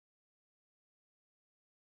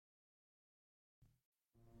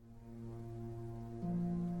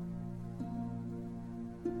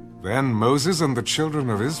Then Moses and the children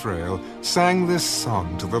of Israel sang this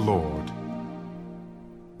song to the Lord.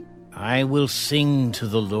 I will sing to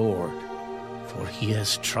the Lord, for he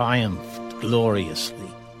has triumphed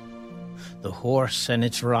gloriously. The horse and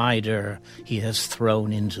its rider he has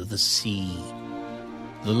thrown into the sea.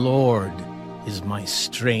 The Lord is my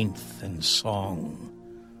strength and song,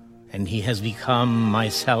 and he has become my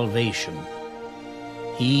salvation.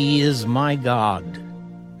 He is my God,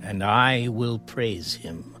 and I will praise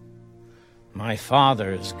him. My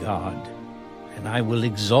father's God, and I will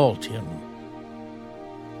exalt him.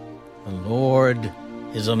 The Lord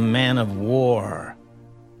is a man of war.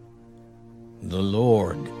 The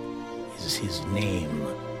Lord is his name.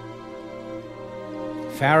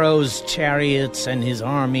 Pharaoh's chariots and his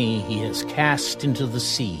army he has cast into the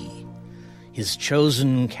sea. His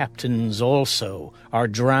chosen captains also are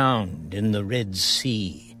drowned in the Red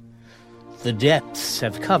Sea. The depths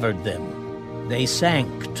have covered them. They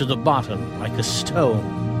sank to the bottom like a stone.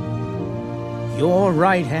 Your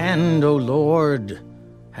right hand, O Lord,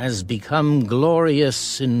 has become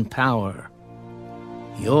glorious in power.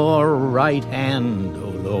 Your right hand, O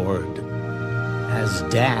Lord, has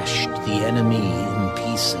dashed the enemy in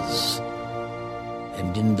pieces.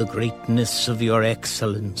 And in the greatness of your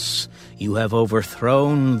excellence, you have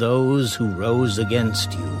overthrown those who rose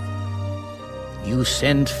against you. You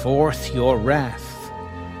sent forth your wrath.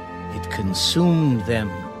 It consumed them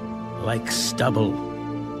like stubble.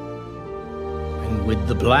 And with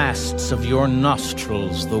the blasts of your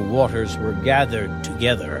nostrils, the waters were gathered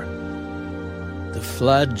together. The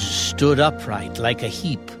floods stood upright like a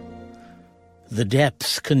heap. The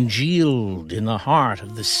depths congealed in the heart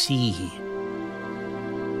of the sea.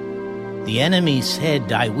 The enemy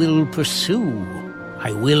said, I will pursue,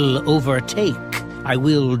 I will overtake, I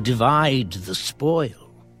will divide the spoil.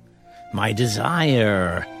 My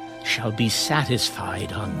desire shall be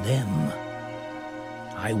satisfied on them.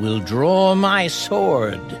 I will draw my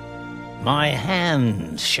sword, my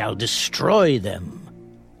hands shall destroy them.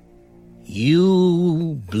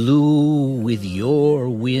 You blew with your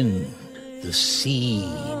wind, the sea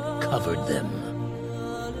covered them.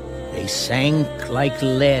 They sank like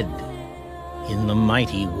lead in the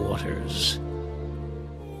mighty waters.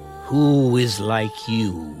 Who is like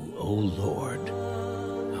you, O Lord,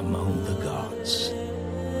 among the gods?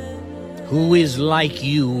 Who is like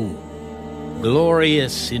you,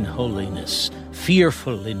 glorious in holiness,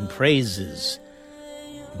 fearful in praises,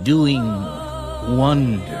 doing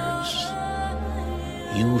wonders?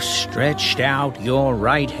 You stretched out your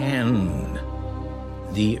right hand.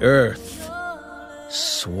 The earth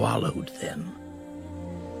swallowed them.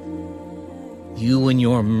 You in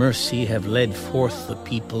your mercy have led forth the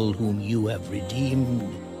people whom you have redeemed.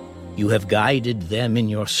 You have guided them in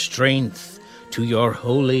your strength to your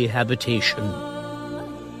holy habitation.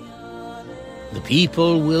 The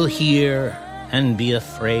people will hear and be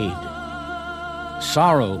afraid.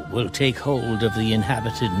 Sorrow will take hold of the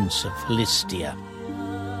inhabitants of Philistia.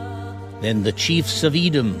 Then the chiefs of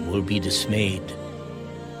Edom will be dismayed.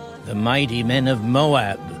 The mighty men of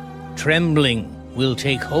Moab, trembling, will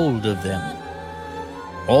take hold of them.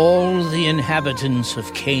 All the inhabitants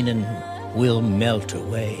of Canaan will melt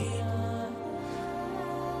away.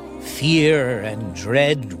 Fear and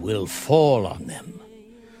dread will fall on them.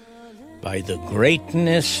 By the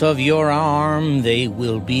greatness of your arm they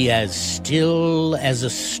will be as still as a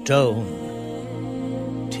stone,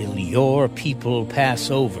 till your people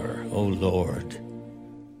pass over, O Lord.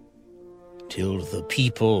 Till the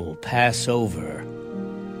people pass over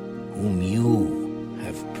whom you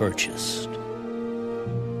have purchased.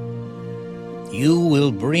 You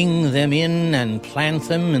will bring them in and plant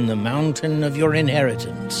them in the mountain of your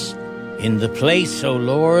inheritance, in the place, O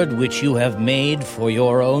Lord, which you have made for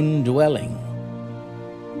your own dwelling.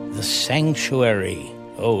 The sanctuary,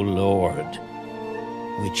 O Lord,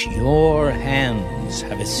 which your hands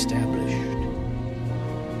have established.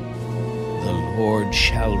 The Lord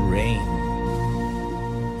shall reign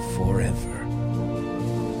forever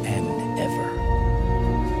and ever.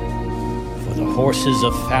 For the horses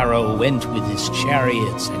of Pharaoh went with his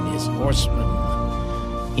chariots and his horsemen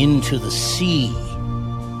into the sea,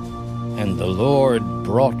 and the Lord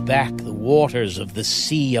brought back the waters of the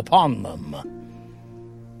sea upon them.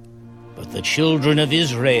 But the children of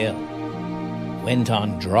Israel went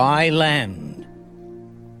on dry land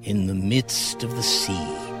in the midst of the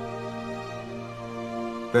sea.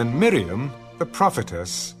 Then Miriam, the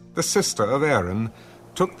prophetess, the sister of Aaron,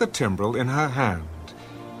 took the timbrel in her hand,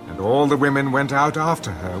 and all the women went out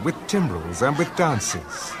after her with timbrels and with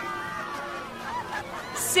dances.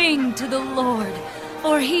 Sing to the Lord,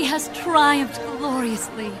 For he has triumphed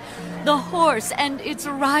gloriously. The horse and its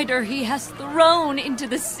rider he has thrown into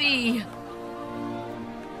the sea.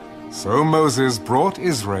 So Moses brought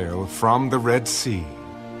Israel from the Red Sea.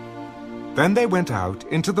 Then they went out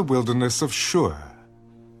into the wilderness of Shur.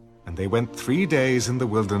 And they went 3 days in the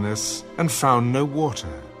wilderness and found no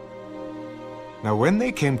water. Now when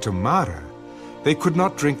they came to Marah, they could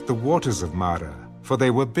not drink the waters of Marah, for they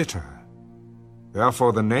were bitter.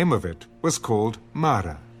 Therefore the name of it was called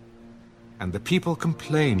Marah. And the people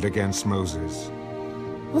complained against Moses.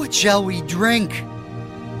 What shall we drink?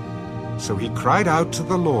 So he cried out to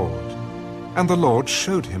the Lord, and the Lord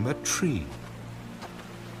showed him a tree.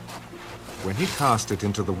 When he cast it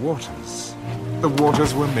into the waters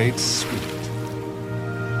were made sweet.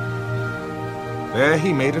 There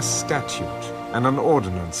he made a statute and an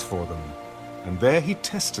ordinance for them, and there he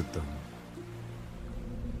tested them.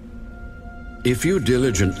 If you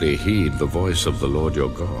diligently heed the voice of the Lord your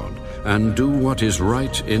God, and do what is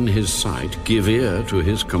right in his sight, give ear to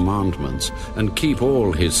his commandments, and keep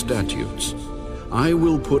all his statutes, I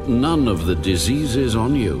will put none of the diseases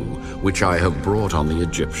on you which I have brought on the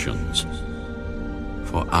Egyptians.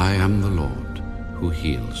 For I am the Lord who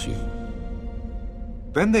heals you.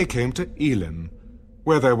 Then they came to Elim,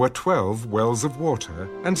 where there were 12 wells of water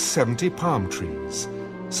and 70 palm trees.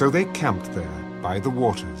 So they camped there by the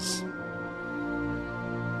waters.